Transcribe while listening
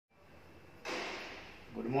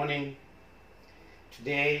Good morning.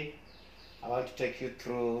 Today I want to take you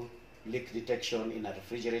through leak detection in a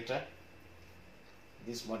refrigerator.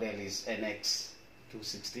 This model is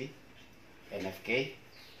NX260 NFK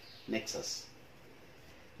Nexus.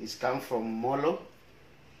 It's come from Molo,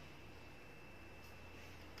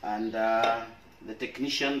 and the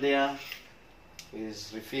technician there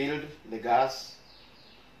is refilled the gas,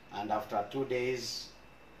 and after 2 days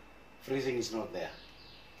freezing is not there.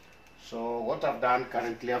 So what I've done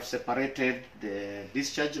currently, I've separated the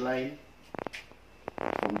discharge line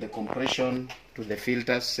from the compression to the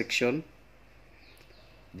filter section.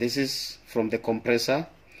 This is from the compressor.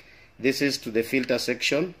 This is to the filter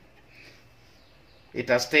section. It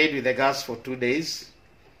has stayed with the gas for 2 days.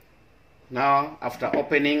 Now, after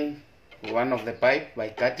opening one of the pipe by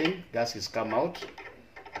cutting, gas has come out.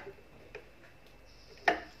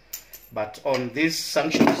 But on this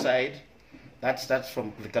suction side, that starts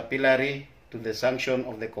from the capillary to the suction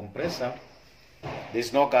of the compressor,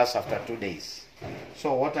 there's no gas after 2 days.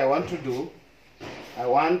 So what I want to do, I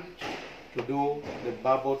want to do the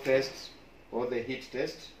bubble test or the heat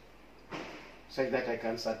test, such that I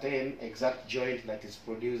can ascertain exact joint that is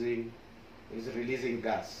releasing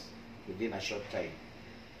gas within a short time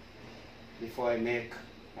before I make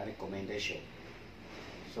a recommendation.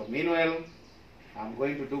 So meanwhile, I'm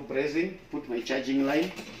going to do brazing, put my charging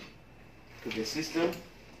line to the system.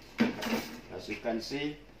 As you can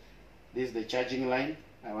see, this is the charging line.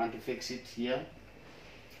 I want to fix it here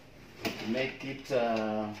to make it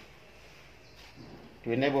to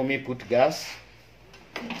enable me put gas.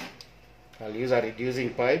 I'll use a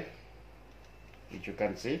reducing pipe, which you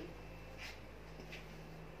can see.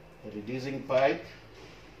 The reducing pipe,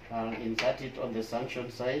 I'll insert it on the suction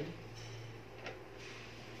side.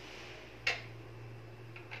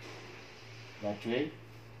 That way.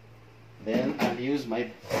 Then I'll use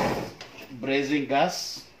my brazing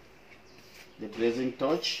gas, the brazing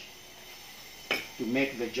torch, to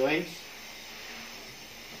make the joint.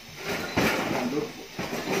 And look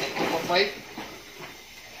for a pipe.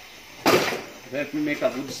 Let me make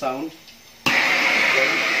a good sound. Okay.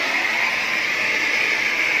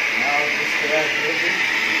 Now this guy is brazing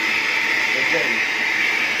the joint.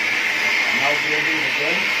 Now brazing the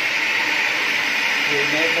joint to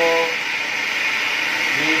enable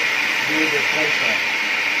me do the pressure.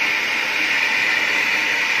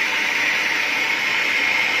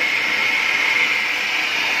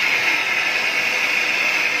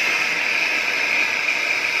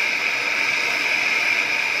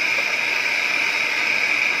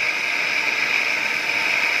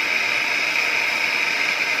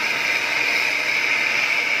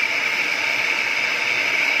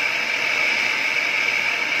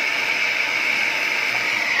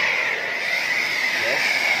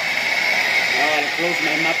 Close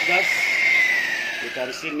my map gas. You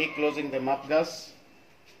can see me closing the map gas.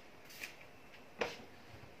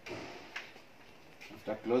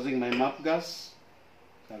 After closing my map gas,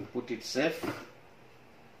 I'll put it safe.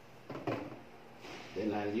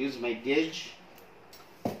 Then I'll use my gauge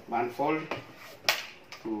manifold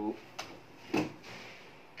to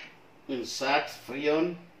insert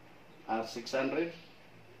Freon R600.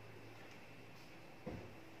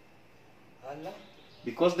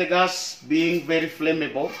 Because the gas being very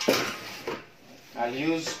flammable, I'll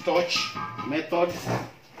use torch method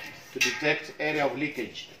to detect area of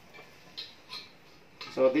leakage.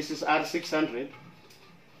 So this is R600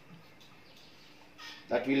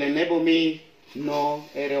 that will enable me to know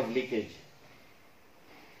area of leakage.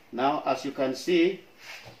 Now, as you can see,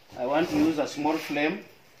 I want to use a small flame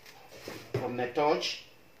from the torch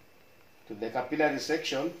to the capillary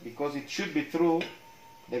section, because it should be through.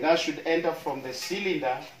 The gas should enter from the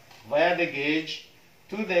cylinder via the gauge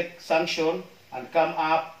to the suction and come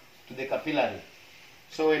up to the capillary.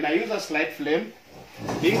 So when I use a slight flame,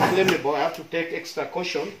 being flammable, I have to take extra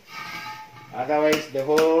caution, otherwise the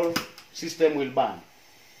whole system will burn.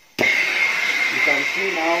 You can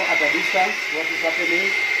see now at a distance what is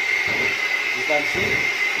happening. You can see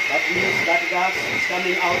that means that gas is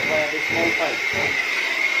coming out via the small pipe.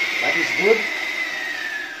 That is good.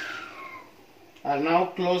 I'll now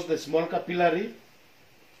close the small capillary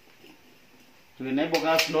to enable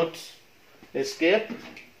gas not escape.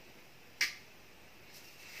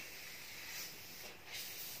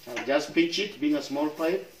 I'll just pinch it, being a small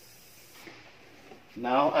pipe.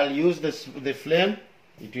 Now I'll use the flame,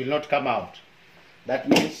 it will not come out. That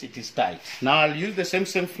means it is tight. Now I'll use the same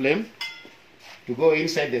flame to go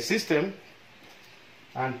inside the system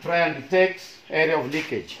and try and detect area of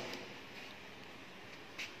leakage.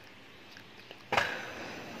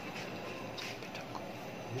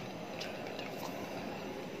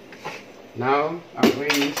 Now I'm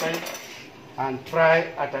going inside and try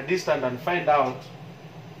at a distance and find out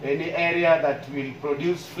any area that will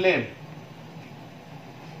produce flame.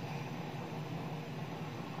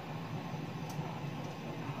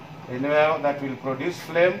 Anywhere that will produce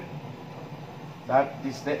flame, that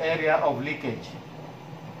is the area of leakage.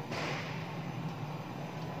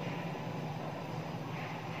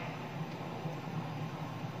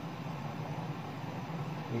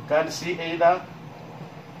 We can't see either.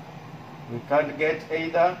 We can't get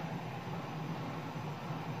either.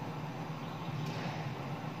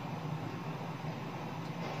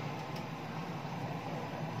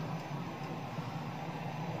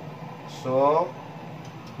 So,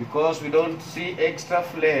 because we don't see extra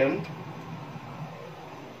flame,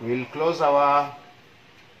 we'll close our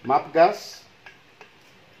map gas.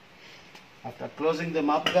 After closing the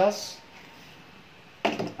map gas,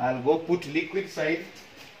 I'll go put liquid side,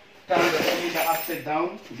 turn the cylinder upside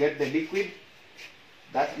down to get the liquid.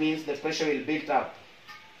 That means the pressure will build up.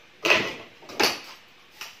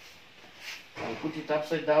 I'll put it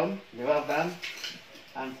upside down, the way I've done,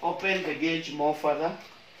 and open the gauge more further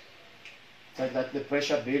so that the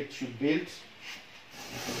pressure should build.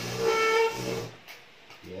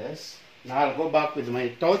 Yes. Now I'll go back with my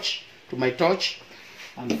torch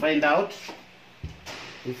and find out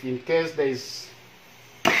if in case there is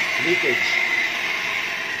leakage.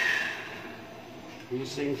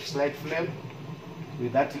 Using slight flame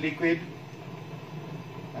with that liquid,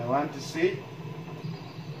 I want to see.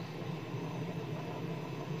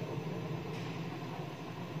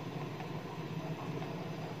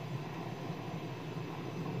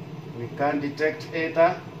 We can't detect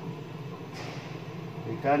either.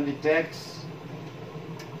 We can't detect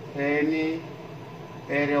any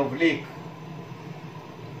area of leak.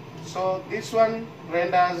 So this one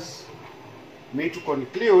renders me to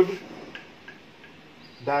conclude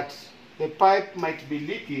that the pipe might be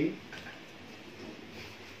leaking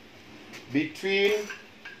between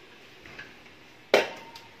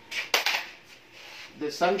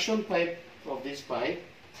the suction pipe of this pipe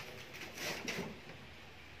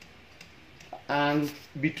and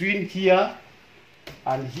between here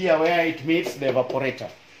and here where it meets the evaporator.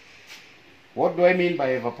 What do I mean by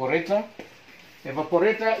evaporator?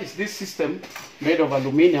 Evaporator is this system made of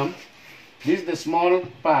aluminum. This is the small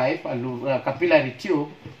pipe, a capillary tube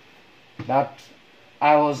that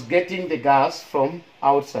I was getting the gas from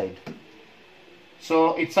outside.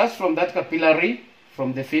 So it starts from that capillary,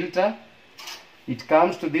 from the filter. It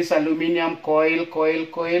comes to this aluminum coil,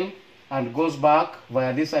 and goes back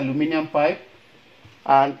via this aluminum pipe.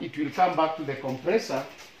 And it will come back to the compressor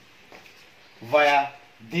via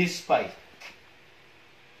this pipe.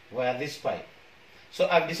 So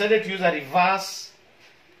I've decided to use a reverse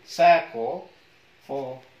cycle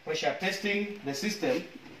for pressure testing the system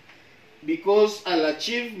because I'll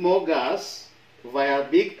achieve more gas via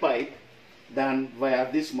big pipe than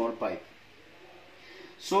via this small pipe.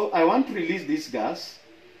 So I want to release this gas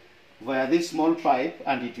via this small pipe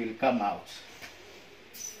and it will come out.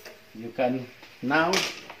 You can now,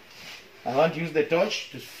 I want to use the torch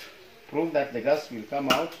to prove that the gas will come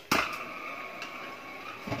out.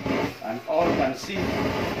 And all you can see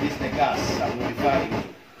is the gas I'm referring to.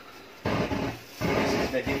 This is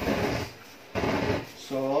the difference.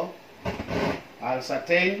 So I'll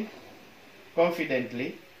ascertain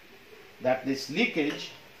confidently that this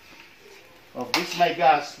leakage of this my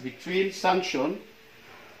gas between suction,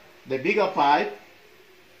 the bigger pipe,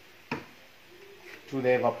 to the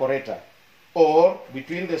evaporator, or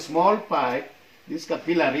between the small pipe, this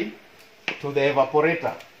capillary, to the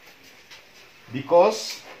evaporator.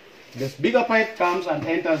 Because this bigger pipe comes and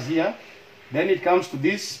enters here, then it comes to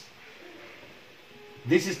this.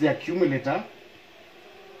 This is the accumulator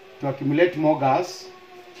to accumulate more gas.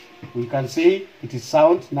 We can see it is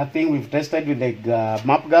sound, nothing. We've tested with the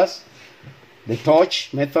map gas, the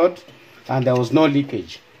torch method, and there was no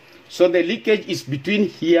leakage. So the leakage is between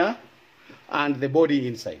here and the body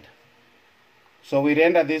inside. So we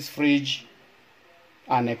render this fridge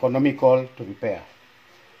uneconomical to repair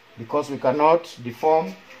because we cannot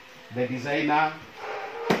deform the designer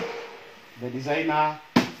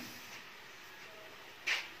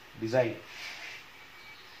design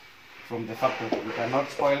from the factory. We cannot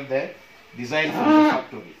spoil the design from the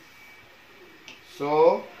factory.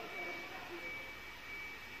 So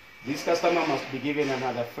this customer must be given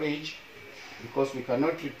another fridge because we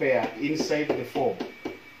cannot repair inside the foam.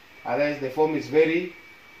 Otherwise the foam is very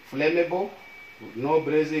flammable. No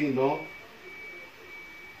brazing, no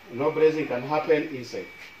brazing can happen inside.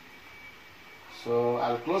 So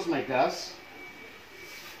I'll close my gas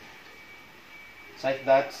such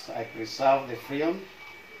that I preserve the freon.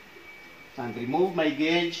 and remove my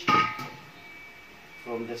gauge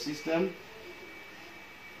from the system.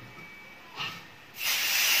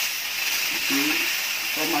 See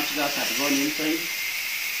how much gas had gone inside.